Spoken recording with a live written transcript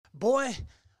boy,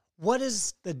 what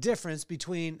is the difference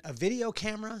between a video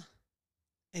camera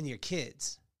and your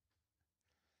kids?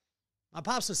 My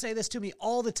pops would say this to me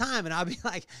all the time, and I'd be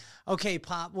like, okay,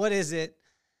 Pop, what is it?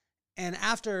 And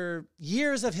after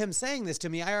years of him saying this to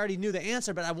me, I already knew the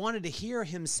answer, but I wanted to hear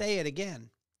him say it again.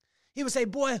 He would say,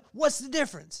 boy, what's the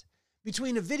difference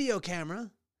between a video camera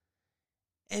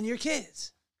and your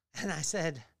kids? And I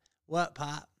said, what,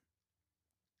 Pop?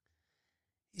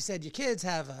 He said, your kids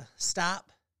have a stop,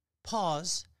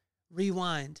 pause,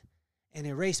 rewind, and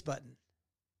erase button.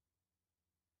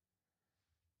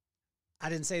 I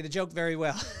didn't say the joke very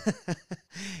well.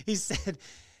 He said,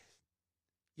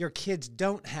 your kids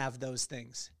don't have those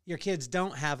things. Your kids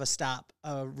don't have a stop,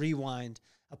 a rewind,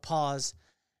 a pause,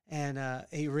 and a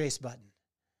erase button.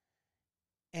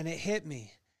 And it hit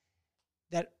me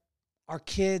that our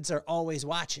kids are always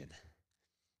watching.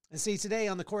 And see, today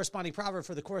on the corresponding proverb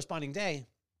for the corresponding day,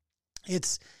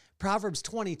 it's Proverbs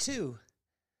 22.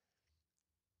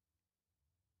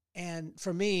 And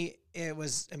for me, it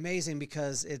was amazing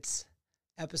because it's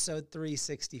episode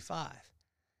 365.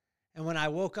 And when I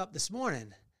woke up this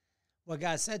morning, what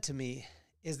God said to me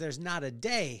is there's not a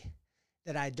day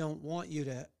that I don't want you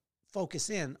to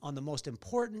focus in on the most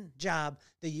important job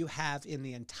that you have in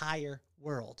the entire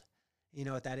world. You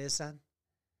know what that is, son?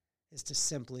 Is to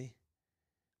simply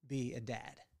be a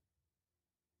dad.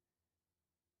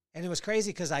 And it was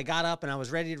crazy because I got up and I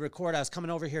was ready to record. I was coming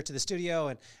over here to the studio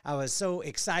and I was so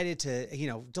excited to,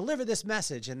 deliver this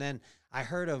message. And then I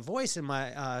heard a voice in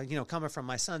my, coming from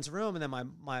my son's room. And then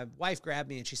my wife grabbed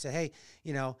me and she said, hey,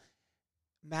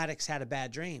 Maddox had a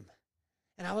bad dream.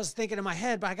 And I was thinking in my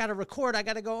head, but I got to record. I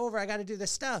got to go over. I got to do this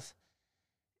stuff.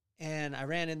 And I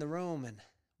ran in the room and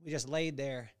we just laid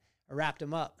there. I wrapped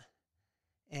him up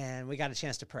and we got a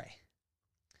chance to pray.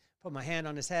 Put my hand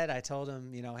on his head. I told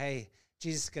him, hey,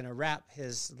 Jesus is going to wrap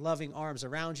his loving arms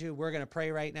around you. We're going to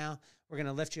pray right now. We're going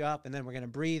to lift you up, and then we're going to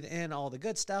breathe in all the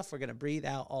good stuff. We're going to breathe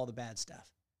out all the bad stuff.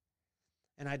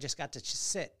 And I just got to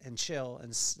sit and chill,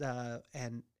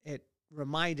 and it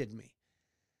reminded me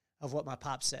of what my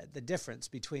pop said. The difference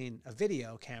between a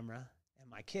video camera and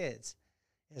my kids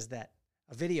is that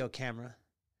a video camera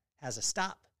has a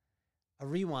stop, a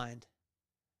rewind,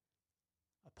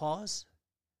 a pause,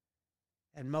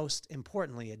 and most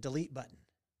importantly, a delete button.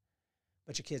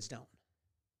 But your kids don't.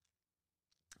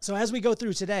 So as we go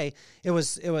through today, it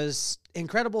was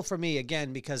incredible for me,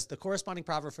 again, because the corresponding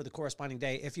proverb for the corresponding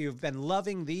day, if you've been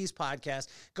loving these podcasts,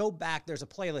 go back. There's a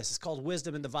playlist. It's called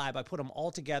Wisdom and the Vibe. I put them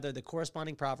all together. The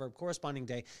corresponding proverb, corresponding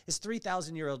day, is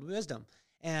 3,000-year-old wisdom.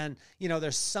 And,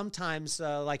 there's sometimes,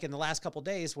 like in the last couple of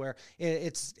days, where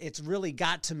it's really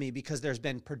got to me because there's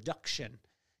been production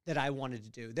that I wanted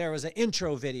to do. There was an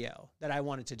intro video that I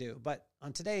wanted to do. But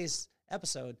on today's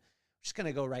episode, I'm just going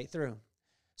to go right through.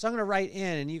 So I'm going to write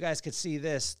in, and you guys could see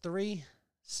this,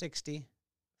 365.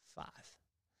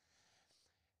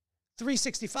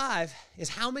 365 is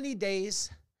how many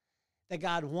days that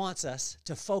God wants us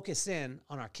to focus in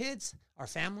on our kids, our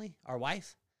family, our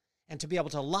wife, and to be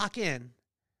able to lock in,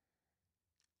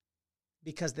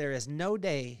 because there is no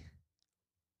day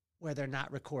where they're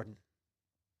not recording.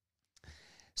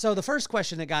 So the first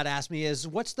question that God asked me is,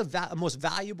 what's the most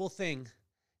valuable thing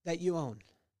that you own?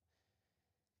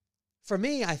 For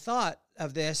me, I thought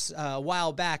of this a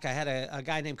while back. I had a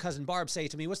guy named Cousin Barb say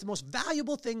to me, what's the most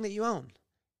valuable thing that you own?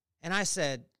 And I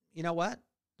said, you know what?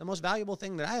 The most valuable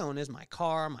thing that I own is my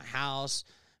car, my house,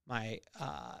 my,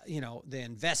 the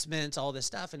investments, all this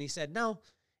stuff. And he said, no,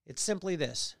 it's simply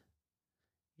this,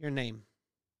 your name.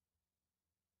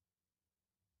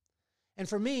 And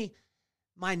for me,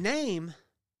 my name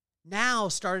now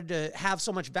started to have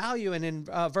so much value. And in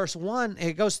verse 1,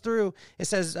 it goes through, it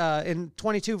says in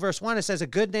 22 verse 1, it says, a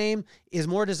good name is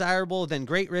more desirable than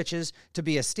great riches, to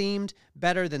be esteemed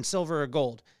better than silver or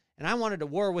gold. And I wanted to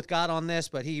war with God on this,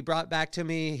 but he brought back to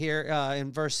me here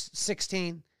in verse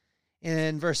 16.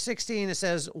 In verse 16, it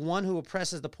says, one who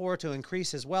oppresses the poor to increase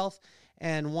his wealth,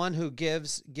 and one who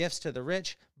gives gifts to the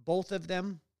rich, both of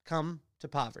them come to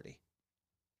poverty.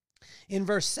 In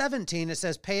verse 17, it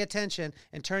says, pay attention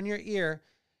and turn your ear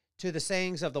to the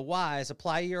sayings of the wise.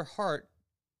 Apply your heart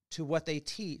to what they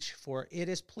teach, for it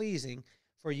is pleasing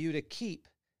for you to keep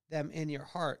them in your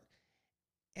heart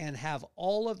and have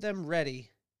all of them ready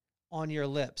on your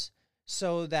lips,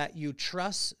 so that your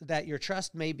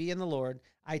trust may be in the Lord.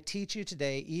 I teach you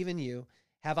today, even you.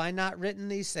 Have I not written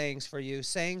these sayings for you,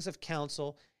 sayings of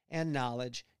counsel and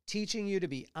knowledge, teaching you to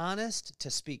be honest,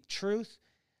 to speak truth,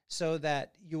 so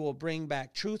that you will bring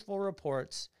back truthful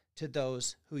reports to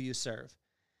those who you serve?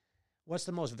 What's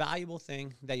the most valuable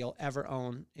thing that you'll ever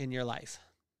own in your life?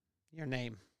 Your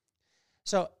name.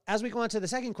 So as we go on to the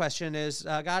second question is,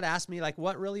 God asked me, like,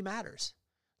 what really matters?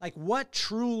 Like, what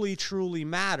truly, truly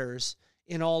matters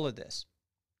in all of this?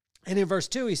 And in verse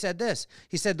 2, he said this.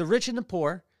 He said, the rich and the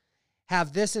poor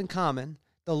have this in common.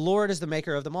 The Lord is the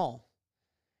maker of them all.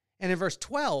 And in verse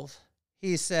 12,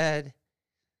 he said,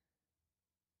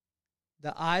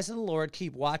 the eyes of the Lord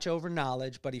keep watch over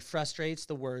knowledge, but he frustrates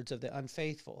the words of the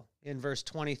unfaithful. In verse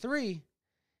 23,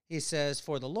 he says,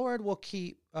 for the Lord will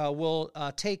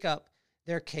take up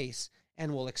their case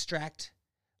and will extract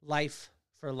life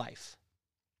for life.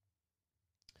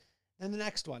 And the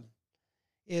next one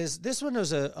is, this one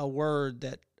was a word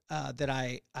that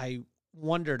I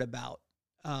wondered about,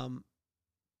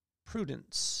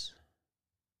 prudence.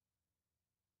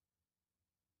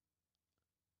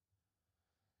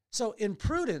 So in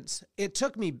prudence, it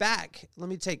took me back. Let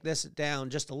me take this down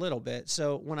just a little bit.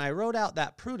 So when I wrote out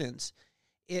that prudence,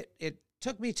 it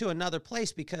took me to another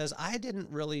place because I didn't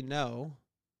really know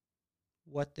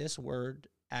what this word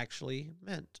actually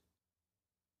meant.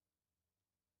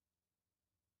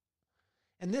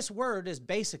 And this word is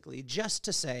basically just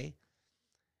to say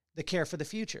the care for the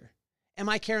future. Am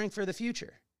I caring for the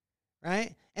future?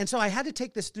 Right? And so I had to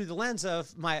take this through the lens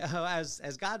of my,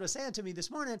 as God was saying to me this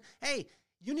morning, hey,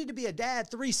 you need to be a dad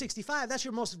 365. That's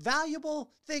your most valuable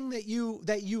thing that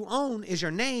you own is your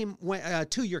name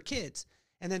to your kids.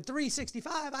 And then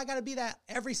 365, I got to be that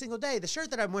every single day. The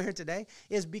shirt that I'm wearing today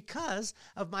is because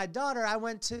of my daughter. I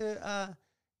went to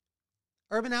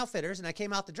Urban Outfitters and I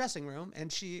came out the dressing room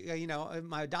and she,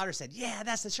 my daughter said, yeah,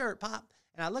 that's the shirt, Pop.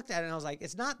 And I looked at it and I was like,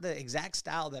 it's not the exact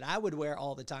style that I would wear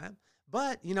all the time.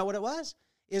 But you know what it was?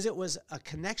 It was a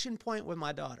connection point with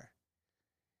my daughter.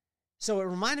 So it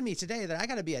reminded me today that I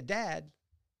got to be a dad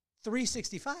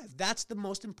 365. That's the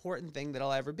most important thing that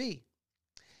I'll ever be.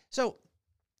 So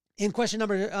in question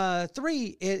number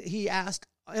 3, he asked,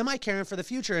 am I caring for the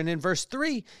future? And in verse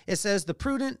 3, it says, the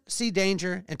prudent see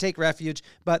danger and take refuge,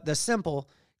 but the simple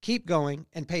keep going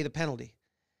and pay the penalty.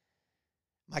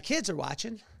 My kids are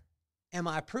watching. Am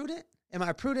I prudent? Am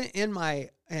I prudent in my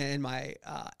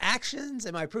actions?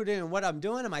 Am I prudent in what I'm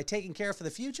doing? Am I taking care for the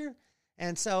future?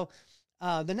 And so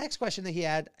the next question that he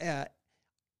had,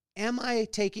 am I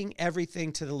taking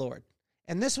everything to the Lord?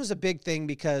 And this was a big thing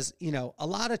because, a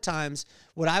lot of times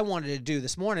what I wanted to do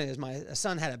this morning is my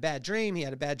son had a bad dream. He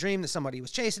had a bad dream that somebody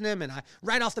was chasing him. And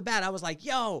right off the bat, I was like,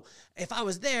 yo, if I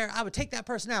was there, I would take that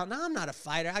person out. Now, I'm not a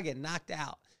fighter. I get knocked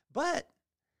out. But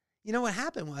what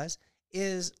happened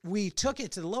is we took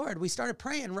it to the Lord. We started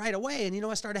praying right away. And you know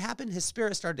what started to happen? His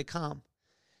spirit started to calm.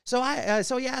 So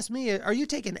he asked me, are you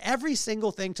taking every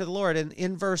single thing to the Lord? And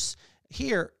in verse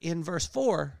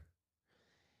 4,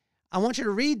 I want you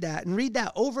to read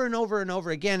that over and over and over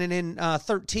again. And in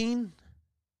 13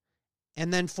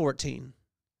 and then 14.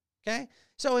 Okay.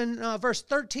 So in verse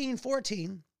 13,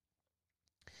 14,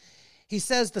 he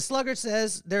says, the sluggard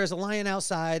says, there is a lion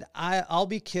outside. I'll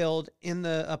be killed in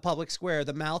the public square.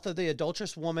 The mouth of the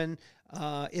adulterous woman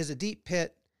is a deep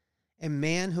pit. A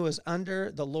man who is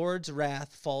under the Lord's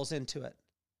wrath falls into it.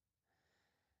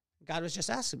 God was just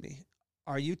asking me,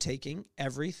 are you taking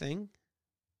everything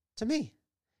to me?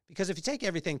 Because if you take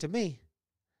everything to me,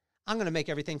 I'm going to make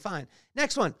everything fine.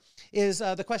 Next one is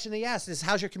the question that he asked is,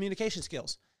 how's your communication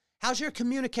skills? How's your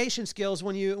communication skills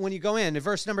when you go in? In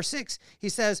verse number 6, he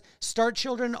says, start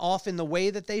children off in the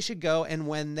way that they should go, and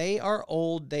when they are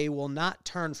old, they will not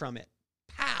turn from it.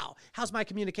 Pow! How's my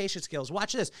communication skills?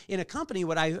 Watch this. In a company,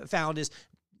 what I found is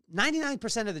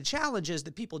 99% of the challenges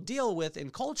that people deal with in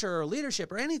culture or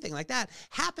leadership or anything like that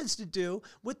happens to do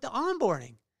with the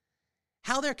onboarding.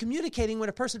 How they're communicating when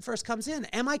a person first comes in.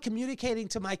 Am I communicating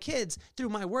to my kids through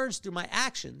my words, through my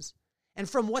actions? And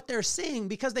from what they're seeing,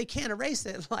 because they can't erase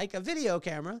it like a video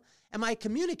camera, am I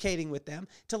communicating with them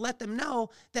to let them know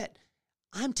that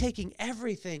I'm taking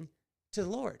everything to the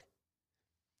Lord?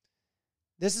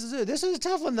 This is a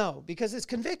tough one, though, because it's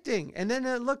convicting. And then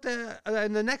looked at,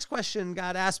 and the next question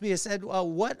God asked me, it said,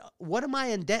 what am I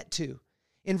in debt to?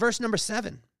 In verse number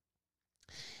 7.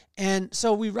 And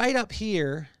so we write up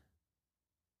here,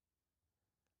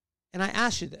 and I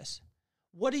ask you this,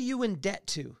 what are you in debt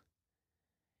to?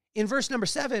 In verse number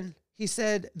 7, he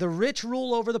said, the rich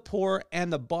rule over the poor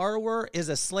and the borrower is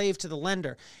a slave to the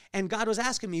lender. And God was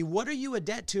asking me, what are you in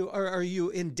debt to? Or are you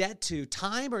in debt to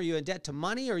time? Are you in debt to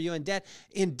money? Are you in debt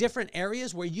in different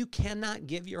areas where you cannot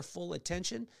give your full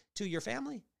attention to your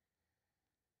family?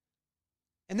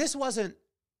 And this wasn't,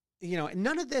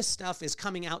 none of this stuff is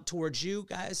coming out towards you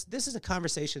guys. This is a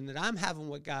conversation that I'm having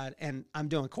with God, and I'm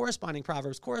doing corresponding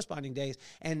Proverbs, corresponding days.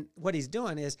 And what he's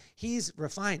doing is he's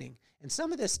refining. And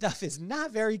some of this stuff is not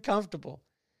very comfortable.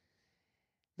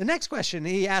 The next question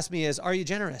he asked me is, are you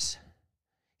generous?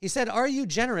 He said, are you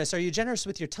generous? Are you generous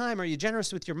with your time? Are you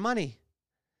generous with your money?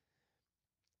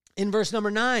 In verse number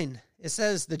 9, it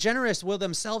says, the generous will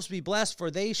themselves be blessed,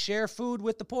 for they share food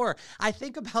with the poor. I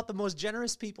think about the most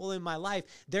generous people in my life.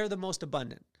 They're the most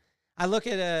abundant. I look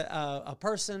at a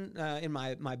person in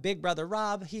my big brother,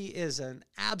 Rob. He is an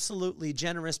absolutely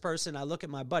generous person. I look at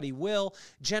my buddy, Will,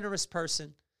 generous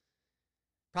person.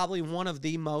 Probably one of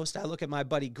the most. I look at my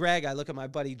buddy, Greg. I look at my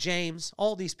buddy, James.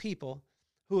 All these people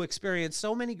who experience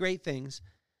so many great things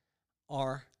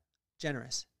are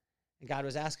generous. And God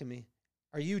was asking me,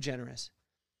 are you generous?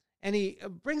 And he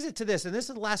brings it to this, and this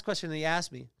is the last question that he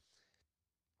asked me.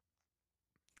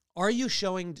 Are you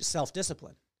showing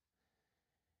self-discipline?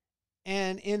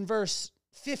 And in verse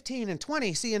 15 and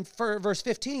 20, see in verse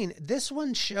 15, this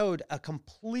one showed a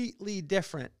completely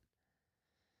different.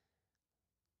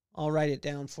 I'll write it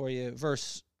down for you.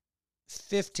 Verse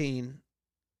 15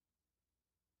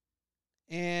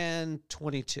 and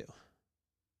 22.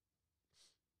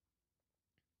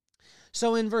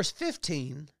 So in verse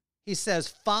 15, he says,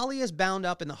 folly is bound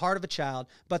up in the heart of a child,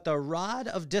 but the rod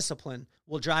of discipline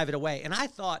will drive it away. And I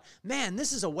thought, man,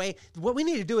 this is a way, what we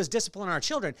need to do is discipline our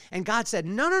children. And God said,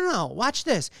 no, watch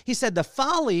this. He said, the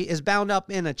folly is bound up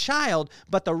in a child,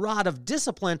 but the rod of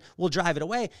discipline will drive it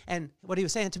away. And what he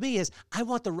was saying to me is, I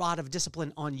want the rod of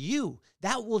discipline on you.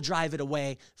 That will drive it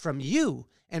away from you.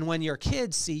 And when your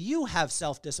kids see you have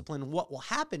self-discipline, what will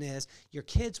happen is your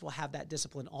kids will have that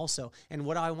discipline also. And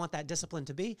what I want that discipline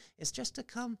to be is just to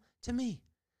come to me.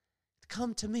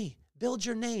 Come to me. Build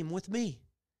your name with me.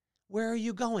 Where are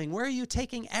you going? Where are you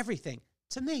taking everything?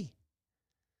 To me.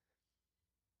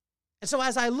 And so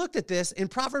as I looked at this in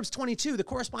Proverbs 22, the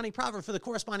corresponding proverb for the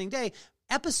corresponding day,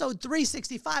 episode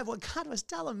 365, what God was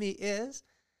telling me is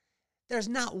there's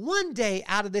not one day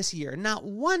out of this year, not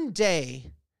one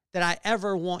day that I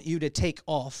ever want you to take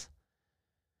off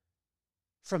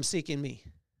from seeking me.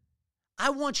 I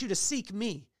want you to seek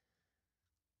me.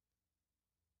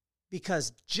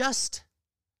 Because just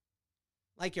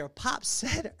like your pop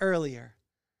said earlier,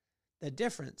 the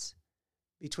difference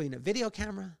between a video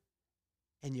camera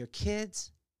and your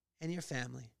kids and your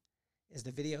family is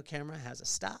the video camera has a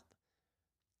stop,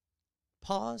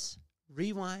 pause,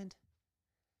 rewind,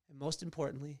 and most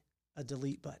importantly, a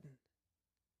delete button.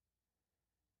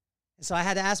 And so I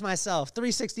had to ask myself,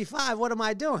 365, what am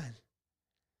I doing?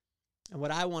 And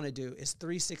what I want to do is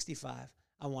 365.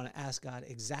 I want to ask God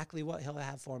exactly what he'll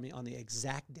have for me on the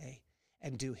exact day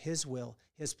and do his will,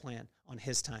 his plan on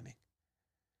his timing.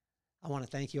 I want to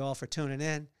thank you all for tuning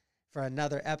in for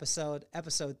another episode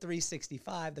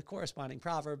 365, the corresponding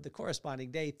proverb, the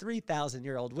corresponding day,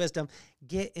 3,000-year-old wisdom.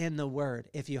 Get in the word.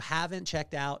 If you haven't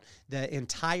checked out the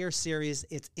entire series,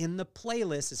 it's in the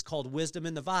playlist. It's called Wisdom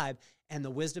in the Vibe, and the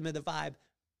Wisdom in the Vibe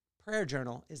prayer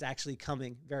journal is actually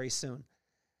coming very soon.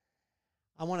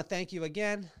 I want to thank you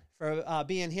again for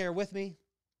being here with me.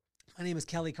 My name is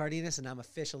Kelly Cardenas, and I'm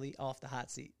officially off the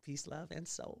hot seat. Peace, love, and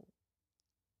soul.